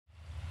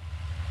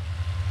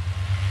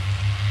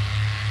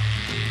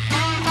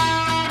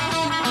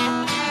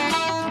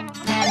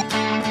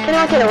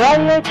not get a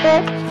radio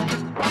check?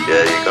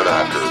 Yeah, you're gonna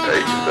have to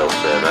repeat yourself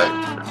there, mate.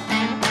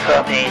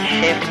 Copy,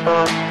 shift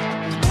boss.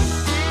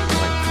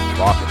 Like,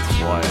 fuck, it's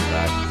quiet,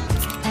 that.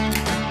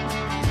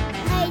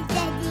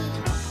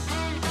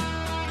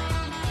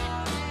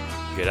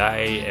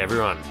 G'day,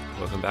 everyone.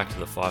 Welcome back to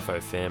the FIFO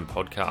Fam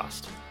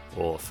podcast,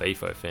 or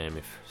FIFO Fam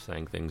if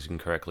saying things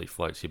incorrectly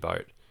floats your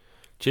boat.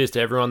 Cheers to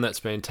everyone that's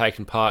been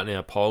taking part in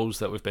our polls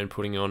that we've been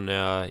putting on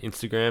our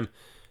Instagram.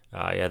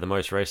 The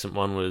most recent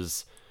one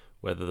was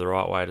whether the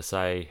right way to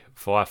say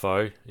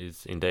FIFO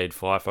is indeed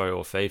FIFO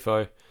or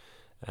FIFO.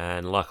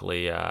 And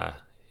luckily,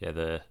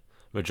 the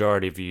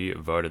majority of you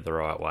voted the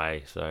right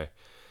way. So,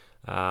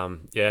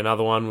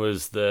 another one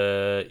was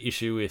the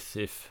issue with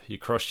if your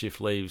cross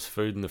shift leaves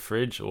food in the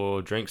fridge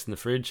or drinks in the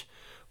fridge,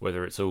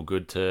 whether it's all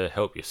good to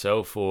help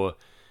yourself or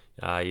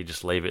you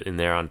just leave it in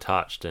there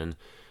untouched. And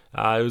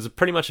it was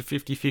pretty much a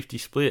 50-50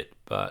 split,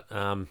 but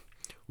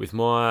with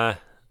my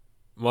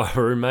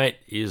roommate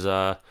is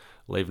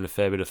leaving a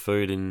fair bit of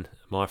food in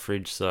my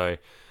fridge, so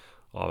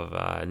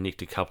I've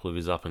nicked a couple of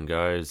his up and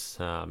goes.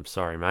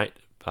 Sorry, mate,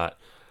 but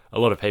a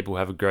lot of people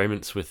have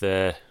agreements with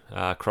their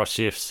cross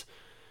shifts,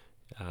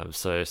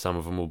 so some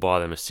of them will buy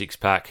them a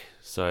 6-pack,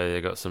 so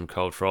they've got some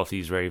cold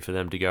frothies ready for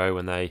them to go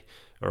when they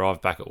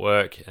arrive back at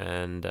work,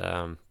 and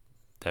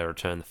they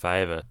return the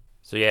favour.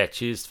 So yeah,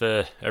 cheers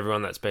for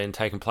everyone that's been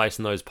taking place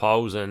in those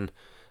polls, and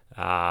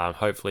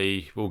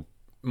hopefully we'll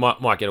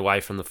might get away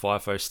from the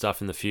FIFO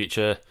stuff in the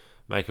future,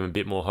 make them a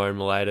bit more home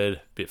related,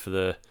 a bit for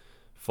the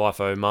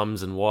FIFO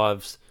mums and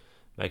wives,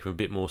 make them a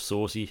bit more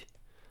saucy.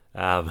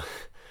 What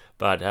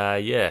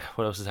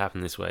else has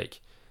happened this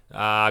week?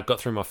 I got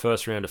through my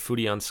first round of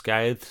footy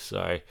unscathed,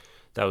 so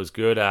that was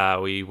good.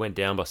 We went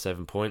down by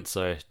 7 points,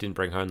 so didn't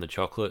bring home the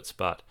chocolates,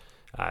 but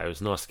it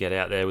was nice to get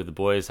out there with the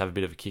boys, have a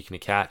bit of a kick and a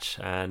catch,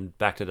 and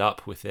backed it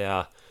up with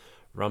our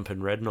Rump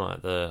and Red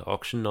night, the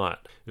auction night.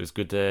 It was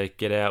good to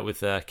get out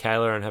with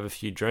Kayla and have a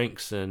few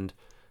drinks and,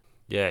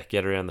 get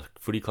around the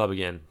footy club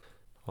again.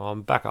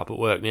 I'm back up at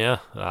work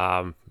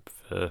now.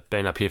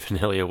 Been up here for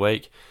nearly a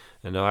week,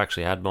 and I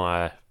actually had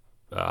my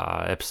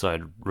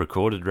episode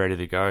recorded, ready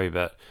to go,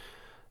 but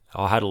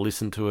I had a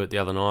listen to it the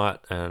other night,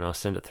 and I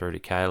sent it through to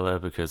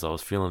Kayla because I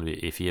was feeling a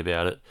bit iffy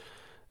about it.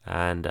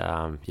 And,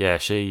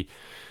 she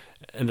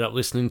ended up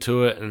listening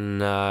to it and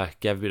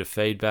gave a bit of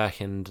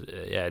feedback, and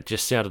it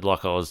just sounded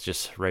like I was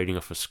just reading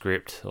off a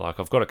script. Like,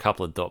 I've got a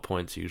couple of dot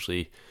points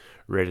usually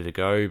ready to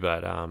go,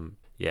 but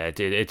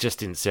it just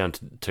didn't sound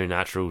too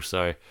natural,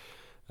 so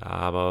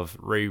I've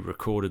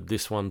re-recorded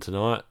this one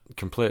tonight.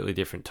 Completely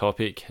different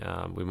topic.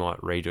 We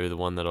might redo the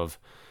one that I've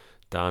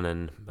done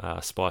and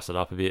spice it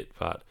up a bit,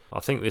 but I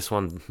think this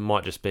one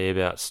might just be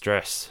about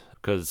stress,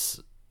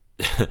 because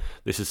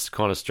this is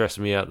kind of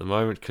stressing me out at the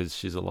moment because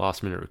she's a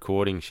last minute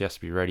recording. She has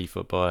to be ready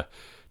for by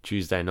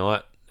Tuesday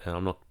night, and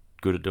I'm not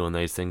good at doing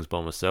these things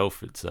by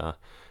myself. It's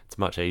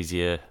much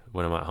easier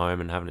when I'm at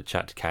home and having a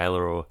chat to Kayla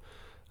or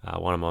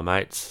one of my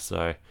mates.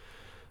 So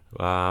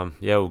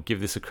we'll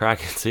give this a crack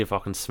and see if I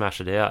can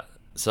smash it out.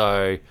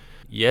 So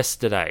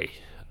yesterday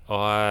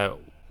I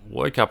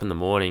woke up in the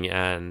morning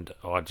and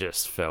I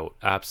just felt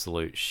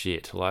absolute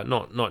shit. Like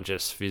not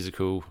just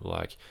physical,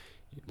 like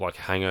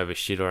hangover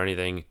shit or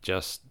anything,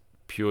 just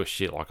pure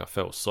shit. Like, I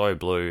felt so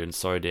blue and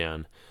so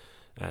down,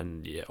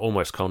 and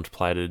almost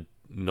contemplated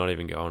not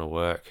even going to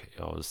work.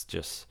 I was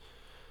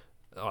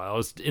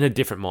in a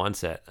different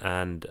mindset,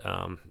 and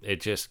it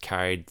just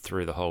carried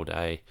through the whole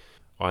day.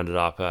 I ended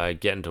up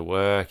getting to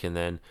work, and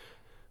then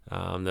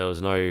there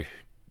was no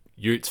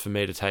utes for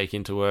me to take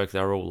into work. They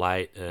were all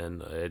late,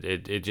 and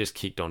it just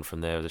kicked on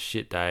from there. It was a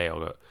shit day. I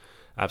got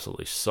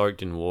absolutely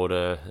soaked in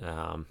water.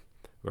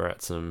 We're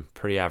at some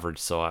pretty average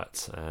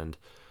sites, and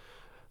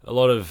a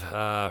lot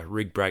of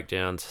rig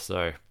breakdowns.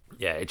 So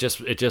it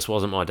just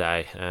wasn't my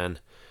day,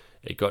 and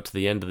it got to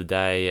the end of the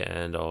day,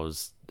 and I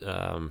was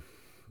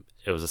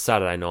it was a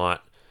Saturday night.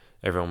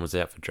 Everyone was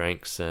out for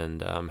drinks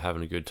and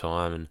having a good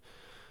time, and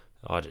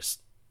I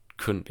just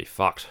couldn't be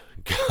fucked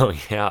going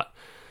out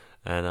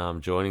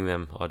and joining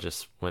them. I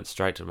just went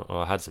straight to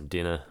I had some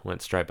dinner,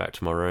 went straight back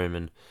to my room,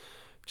 and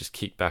just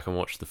kicked back and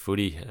watched the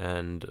footy,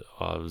 and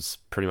I was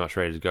pretty much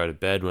ready to go to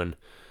bed when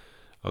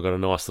I got a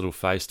nice little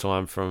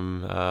FaceTime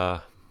from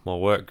my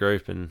work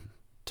group and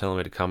telling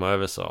me to come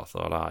over. So I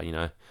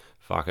thought,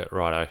 fuck it,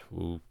 righto,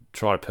 we'll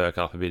try to perk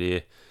up a bit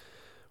here.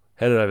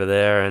 Headed over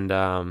there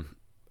and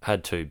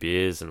had 2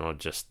 beers, and I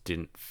just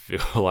didn't feel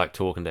like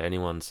talking to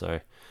anyone.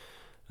 So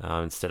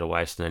instead of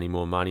wasting any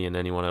more money and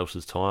anyone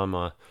else's time,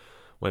 I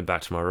went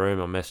back to my room.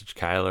 I messaged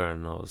Kayla,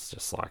 and I was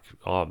just like,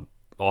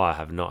 I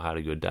have not had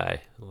a good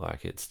day.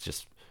 Like, it's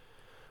just,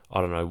 I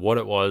don't know what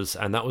it was,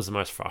 and that was the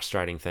most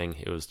frustrating thing.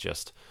 It was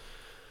just,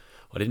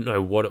 I didn't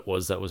know what it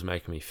was that was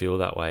making me feel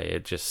that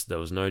way. There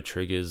was no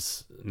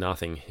triggers,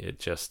 nothing. It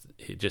just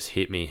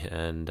hit me,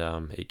 and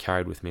it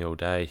carried with me all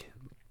day.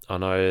 I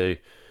know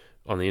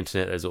on the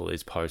internet there's all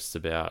these posts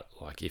about,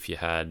 like, if you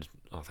had,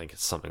 I think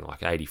it's something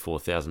like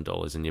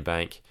 $84,000 in your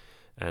bank,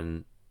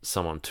 and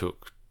someone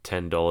took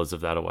 $10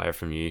 of that away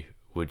from you,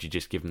 would you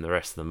just give them the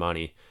rest of the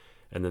money?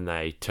 and then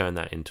they turn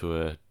that into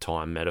a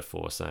time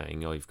metaphor,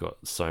 saying, oh, you've got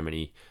so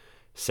many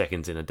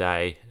seconds in a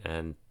day,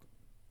 and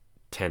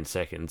 10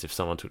 seconds, if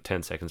someone took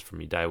 10 seconds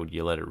from your day, would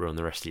you let it ruin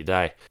the rest of your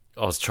day?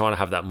 I was trying to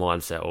have that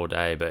mindset all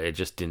day, but it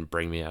just didn't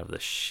bring me out of the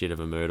shit of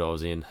a mood I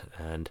was in.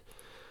 And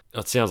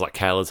it sounds like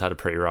Kayla's had a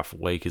pretty rough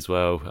week as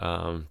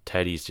well.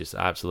 Teddy's just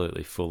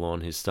absolutely full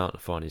on. He's starting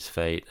to find his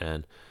feet,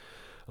 and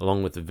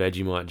along with the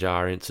Vegemite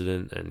jar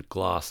incident and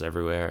glass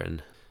everywhere,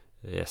 and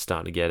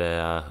starting to get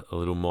a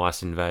little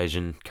mice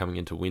invasion coming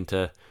into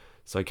winter.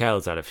 So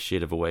Kayla's had a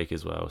shit of a week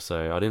as well.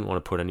 So I didn't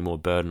want to put any more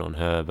burden on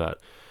her,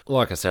 but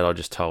like I said, I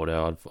just told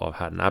her I've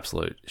had an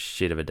absolute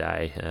shit of a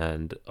day,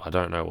 and I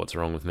don't know what's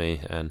wrong with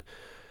me. And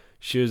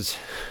she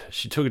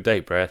took a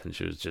deep breath, and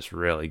she was just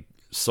really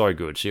so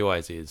good. She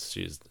always is.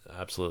 She's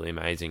absolutely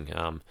amazing.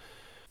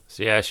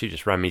 So yeah, she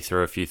just ran me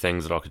through a few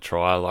things that I could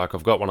try. Like,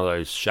 I've got one of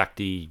those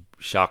Shakti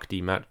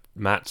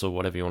mats, or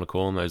whatever you want to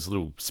call them, those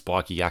little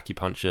spiky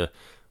acupuncture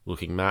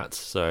looking mats.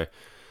 So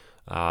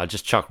I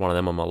just chucked one of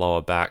them on my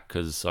lower back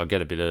because I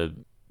get a bit of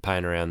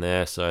pain around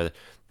there. So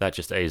that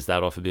just eased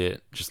that off a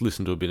bit. Just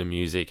listened to a bit of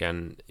music,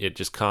 and it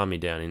just calmed me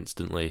down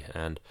instantly.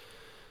 And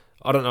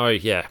I don't know,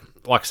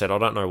 like I said, I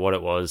don't know what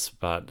it was,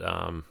 but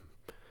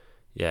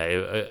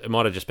it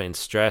might have just been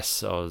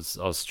stress. I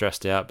was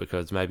stressed out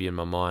because maybe in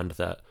my mind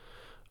that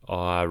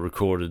I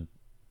recorded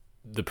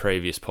the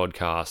previous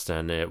podcast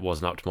and it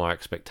wasn't up to my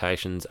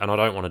expectations, and I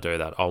don't want to do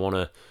that. I want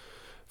to,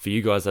 for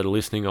you guys that are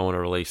listening, I want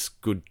to release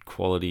good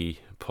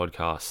quality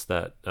podcasts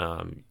that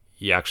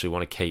you actually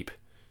want to keep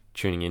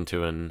tuning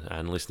into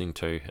and listening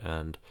to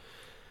and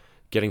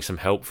getting some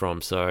help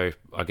from. So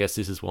I guess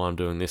this is why I'm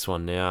doing this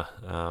one now,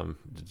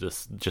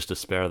 just a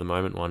spare of the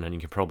moment one, and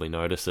you can probably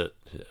notice it.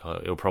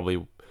 It'll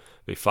probably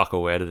be fuck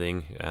all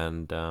editing,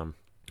 and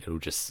it'll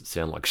just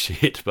sound like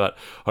shit, but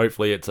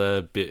hopefully it's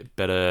a bit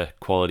better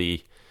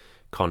quality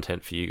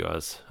content for you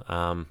guys.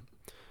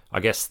 I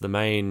guess the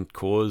main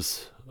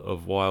cause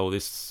of why all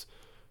this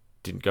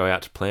didn't go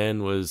out to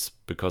plan was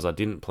because I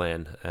didn't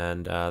plan,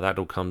 and that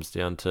all comes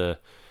down to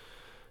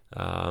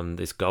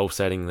this goal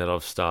setting that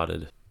I've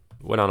started.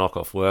 When I knock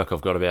off work,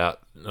 I've got about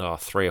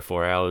 3 or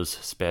 4 hours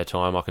spare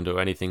time I can do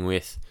anything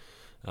with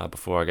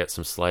before I get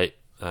some sleep,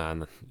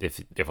 and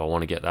if I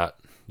want to get that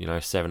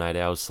 7-8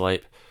 hours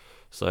sleep.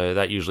 So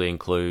that usually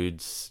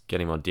includes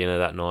getting my dinner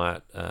that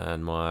night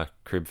and my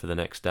crib for the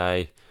next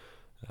day,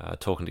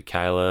 talking to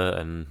Kayla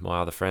and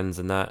my other friends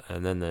and that,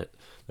 and then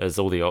there's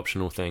all the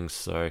optional things.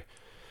 So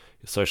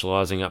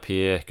socialising up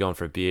here, going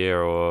for a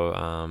beer,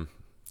 or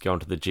going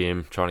to the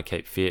gym, trying to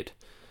keep fit,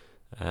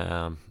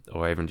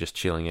 or even just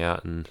chilling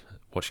out and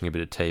watching a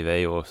bit of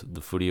TV or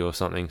the footy or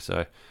something.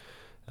 So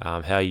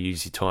how you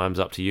use your time's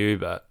up to you,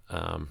 but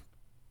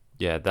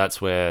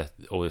that's where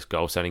all this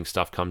goal setting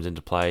stuff comes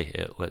into play.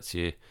 It lets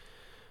you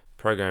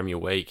program your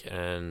week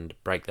and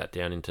break that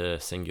down into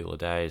singular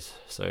days.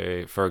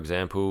 So for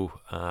example,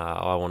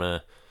 I want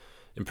to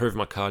improve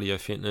my cardio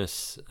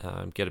fitness,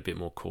 get a bit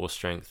more core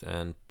strength,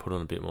 and put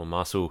on a bit more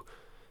muscle.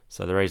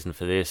 So the reason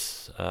for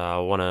this, I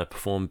want to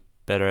perform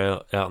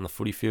better out on the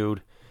footy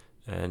field,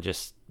 and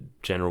just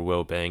general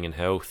well-being and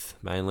health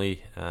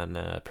mainly,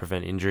 and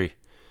prevent injury.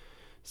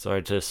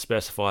 So to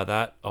specify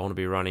that, I want to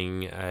be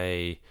running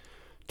a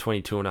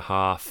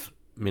 22.5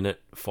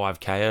 minute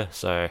 5K.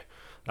 So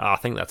I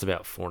think that's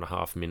about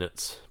 4.5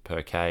 minutes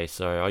per K.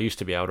 So I used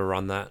to be able to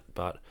run that,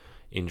 but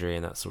injury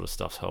and that sort of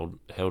stuff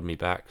held me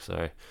back.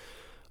 So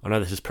I know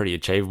this is pretty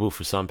achievable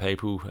for some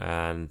people,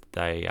 and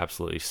they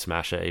absolutely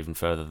smash it even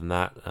further than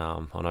that.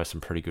 I know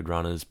some pretty good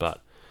runners,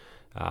 but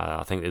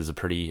I think this is a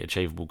pretty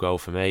achievable goal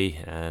for me,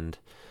 and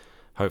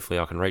hopefully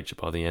I can reach it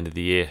by the end of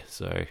the year.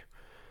 So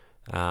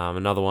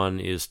another one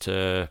is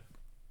to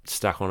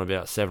stack on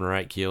about 7 or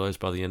 8 kilos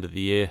by the end of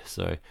the year.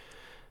 So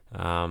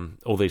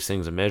all these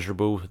things are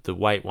measurable. The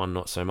weight one,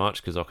 not so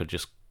much, because I could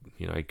just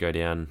go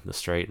down the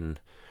street and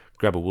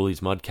grab a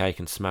Woolies mud cake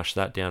and smash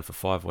that down for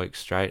 5 weeks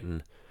straight,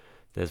 and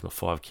there's my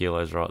 5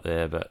 kilos right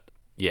there. But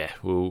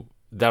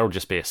that'll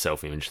just be a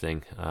self-image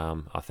thing.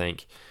 I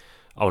think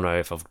I'll know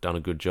if I've done a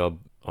good job.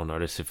 I'll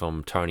notice if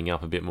I'm toning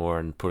up a bit more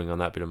and putting on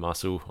that bit of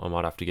muscle. I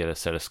might have to get a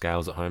set of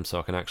scales at home so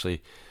I can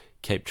actually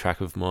keep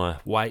track of my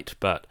weight.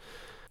 But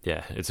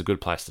yeah, it's a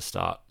good place to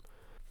start.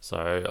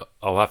 So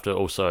I'll have to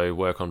also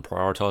work on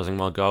prioritising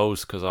my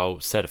goals, because I'll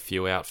set a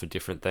few out for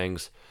different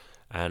things,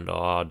 and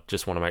I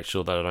just want to make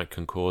sure that I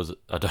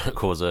don't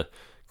cause a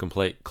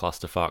complete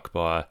clusterfuck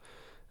by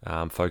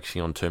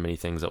focusing on too many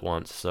things at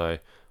once. So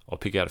I'll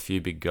pick out a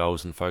few big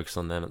goals and focus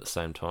on them at the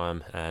same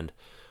time, and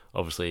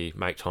obviously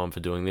make time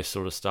for doing this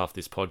sort of stuff,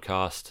 this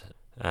podcast,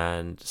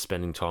 and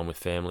spending time with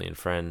family and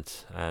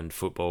friends, and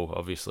football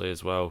obviously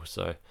as well.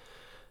 So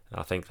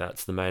I think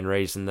that's the main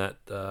reason that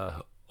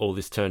all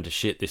this turned to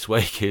shit this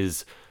week,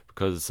 is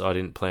because I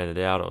didn't plan it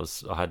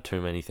out. I had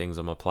too many things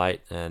on my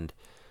plate, and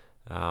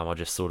I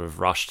just sort of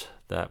rushed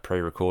that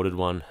pre-recorded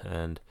one,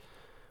 and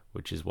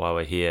which is why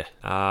we're here.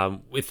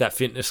 With that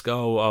fitness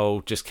goal,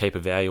 I'll just keep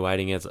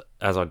evaluating as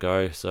I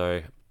go.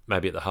 So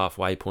maybe at the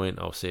halfway point,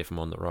 I'll see if I'm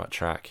on the right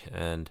track,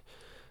 and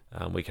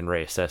we can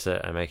reassess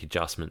it and make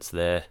adjustments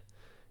there.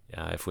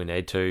 if we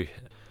need to.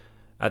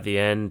 At the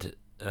end,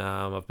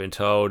 I've been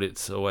told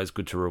it's always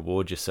good to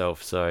reward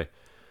yourself. So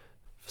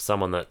for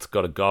someone that's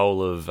got a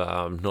goal of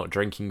not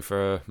drinking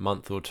for a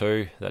month or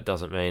two, that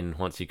doesn't mean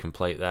once you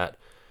complete that,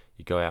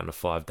 you go out on a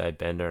 5-day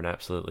bender and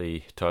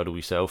absolutely total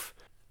yourself.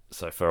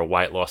 So for a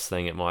weight loss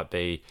thing, it might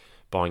be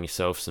buying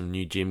yourself some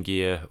new gym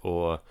gear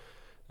or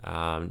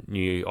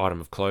new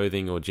item of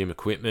clothing or gym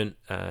equipment,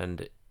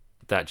 and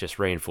that just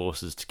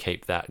reinforces to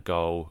keep that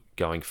goal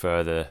going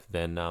further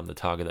than the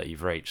target that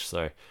you've reached.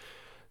 So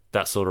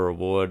that sort of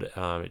reward,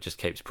 it just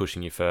keeps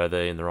pushing you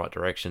further in the right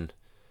direction.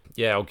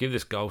 Yeah, I'll give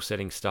this goal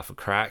setting stuff a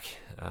crack,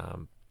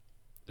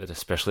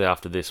 especially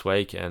after this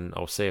week, and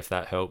I'll see if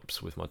that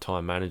helps with my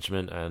time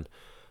management and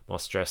my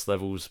stress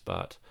levels.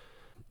 But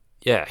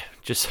yeah,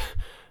 just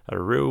had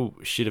a real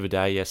shit of a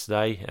day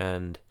yesterday,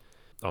 and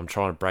I'm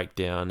trying to break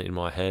down in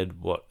my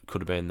head what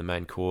could have been the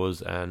main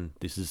cause, and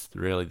this is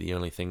really the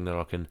only thing that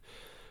I can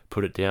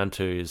put it down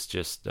to is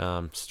just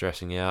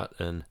stressing out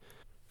and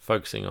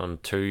focusing on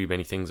too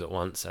many things at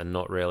once and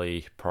not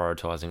really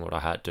prioritizing what I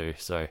had to.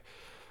 So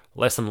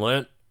lesson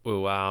learnt,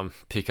 we'll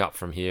pick up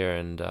from here,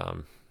 and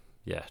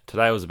yeah,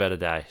 today was a better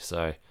day.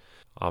 So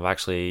I'm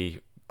actually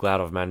glad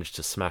I've managed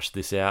to smash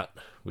this out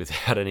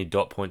without any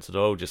dot points at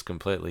all, just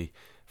completely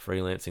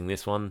freelancing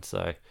this one.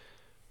 So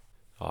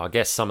I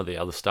guess some of the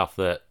other stuff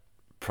that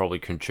probably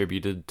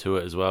contributed to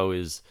it as well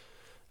is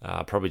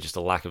probably just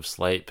a lack of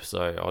sleep.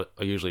 So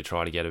I usually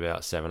try to get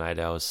about 7-8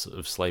 hours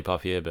of sleep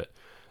up here, but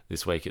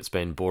this week it's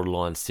been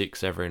borderline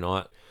 6 every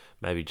night,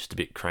 maybe just a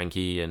bit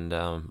cranky and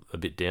a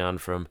bit down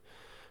from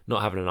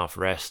not having enough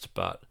rest.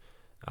 But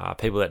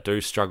people that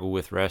do struggle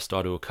with rest,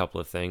 I do a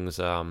couple of things.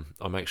 I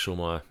make sure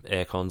my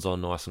aircon's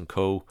on nice and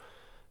cool.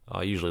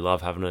 I usually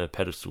love having a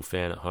pedestal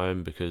fan at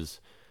home because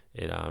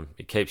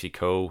it keeps you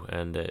cool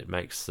and it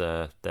makes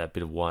that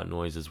bit of white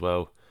noise as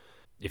well.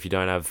 If you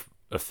don't have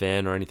a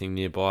fan or anything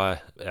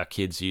nearby, our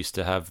kids used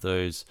to have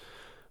those,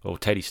 or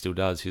Teddy still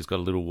does. He's got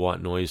a little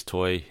white noise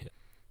toy,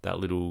 that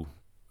little,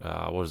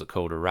 what is it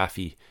called, a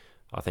Raffy.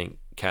 I think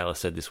Kayla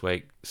said this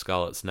week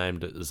Scarlett's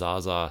named it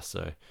Zaza,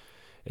 so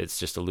it's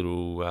just a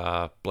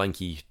little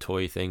blanky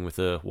toy thing with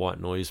a white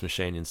noise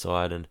machine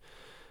inside, and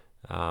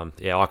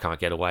yeah, I can't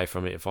get away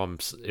from it. If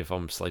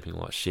I'm sleeping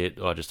like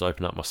shit, I just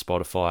open up my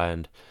Spotify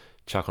and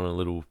chuck on a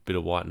little bit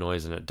of white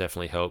noise, and it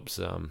definitely helps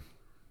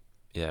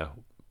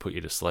put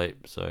you to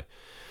sleep. So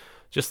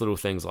just little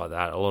things like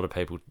that. A lot of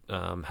people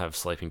have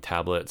sleeping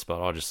tablets,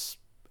 but I just,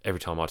 every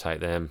time I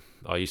take them,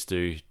 I used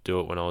to do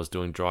it when I was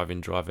doing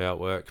drive-in, drive-out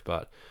work,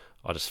 but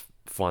I just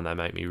find they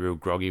make me real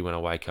groggy when I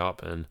wake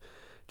up, and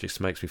just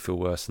makes me feel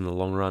worse in the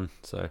long run.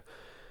 So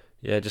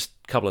yeah, just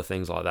a couple of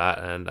things like that,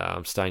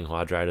 and staying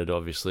hydrated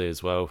obviously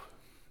as well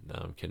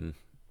can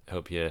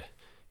help you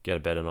get a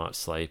better night's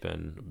sleep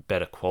and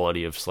better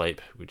quality of sleep,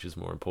 which is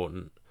more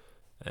important.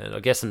 And I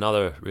guess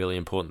another really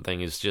important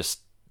thing is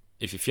just,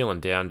 if you're feeling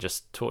down,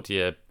 just talk to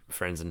your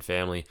friends and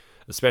family,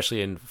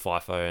 especially in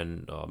FIFO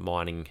and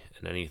mining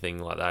and anything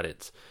like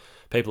that.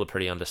 People are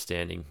pretty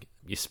understanding.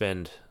 You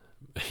spend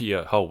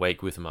your whole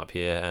week with them up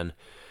here, and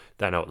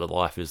they know what the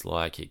life is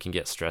like. It can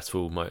get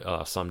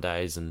stressful some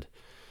days, and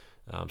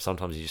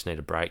sometimes you just need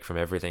a break from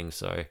everything.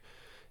 So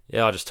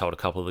yeah, I just told a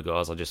couple of the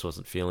guys I just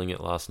wasn't feeling it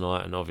last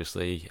night, and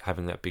obviously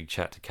having that big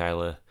chat to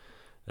Kayla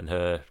and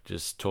her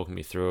just talking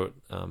me through it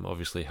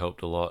obviously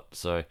helped a lot.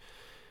 So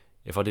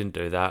if I didn't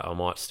do that, I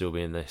might still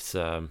be in this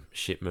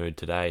shit mood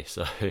today.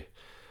 So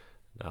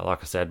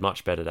like I said,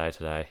 much better day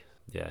today.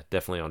 Yeah,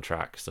 definitely on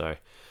track. So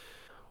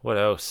what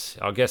else?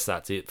 I guess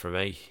that's it for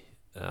me.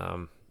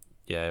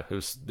 Yeah,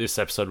 this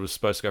episode was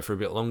supposed to go for a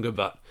bit longer,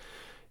 but a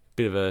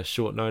bit of a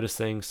short notice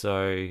thing.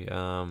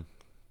 So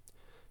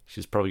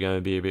she's probably going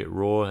to be a bit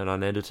raw and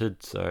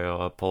unedited, so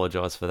I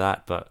apologise for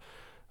that. But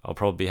I'll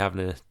probably be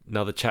having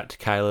another chat to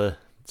Kayla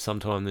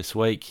sometime this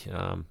week,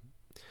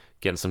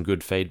 getting some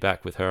good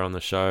feedback with her on the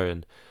show,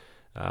 and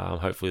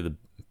hopefully the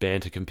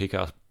banter can pick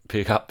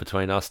up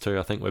between us two.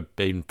 I think we're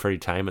being pretty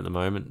tame at the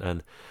moment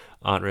and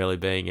aren't really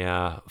being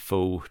our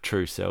full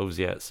true selves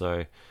yet,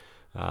 so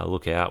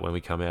look out when we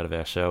come out of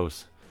our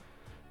shells.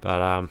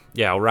 But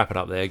yeah, I'll wrap it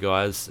up there,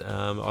 guys.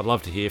 I'd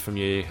love to hear from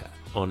you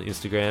on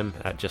Instagram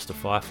at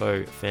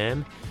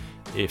JustAFIFOFam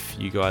if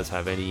you guys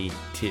have any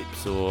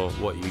tips or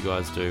what you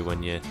guys do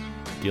when you're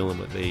dealing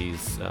with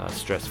these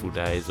stressful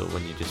days, or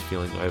when you're just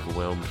feeling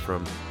overwhelmed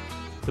from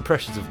the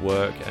pressures of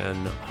work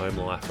and home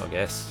life, I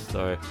guess.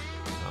 So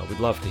we'd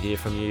love to hear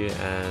from you,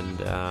 and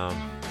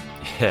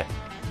yeah,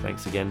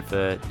 thanks again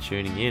for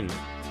tuning in.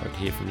 Hope to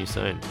hear from you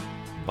soon.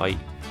 Bye.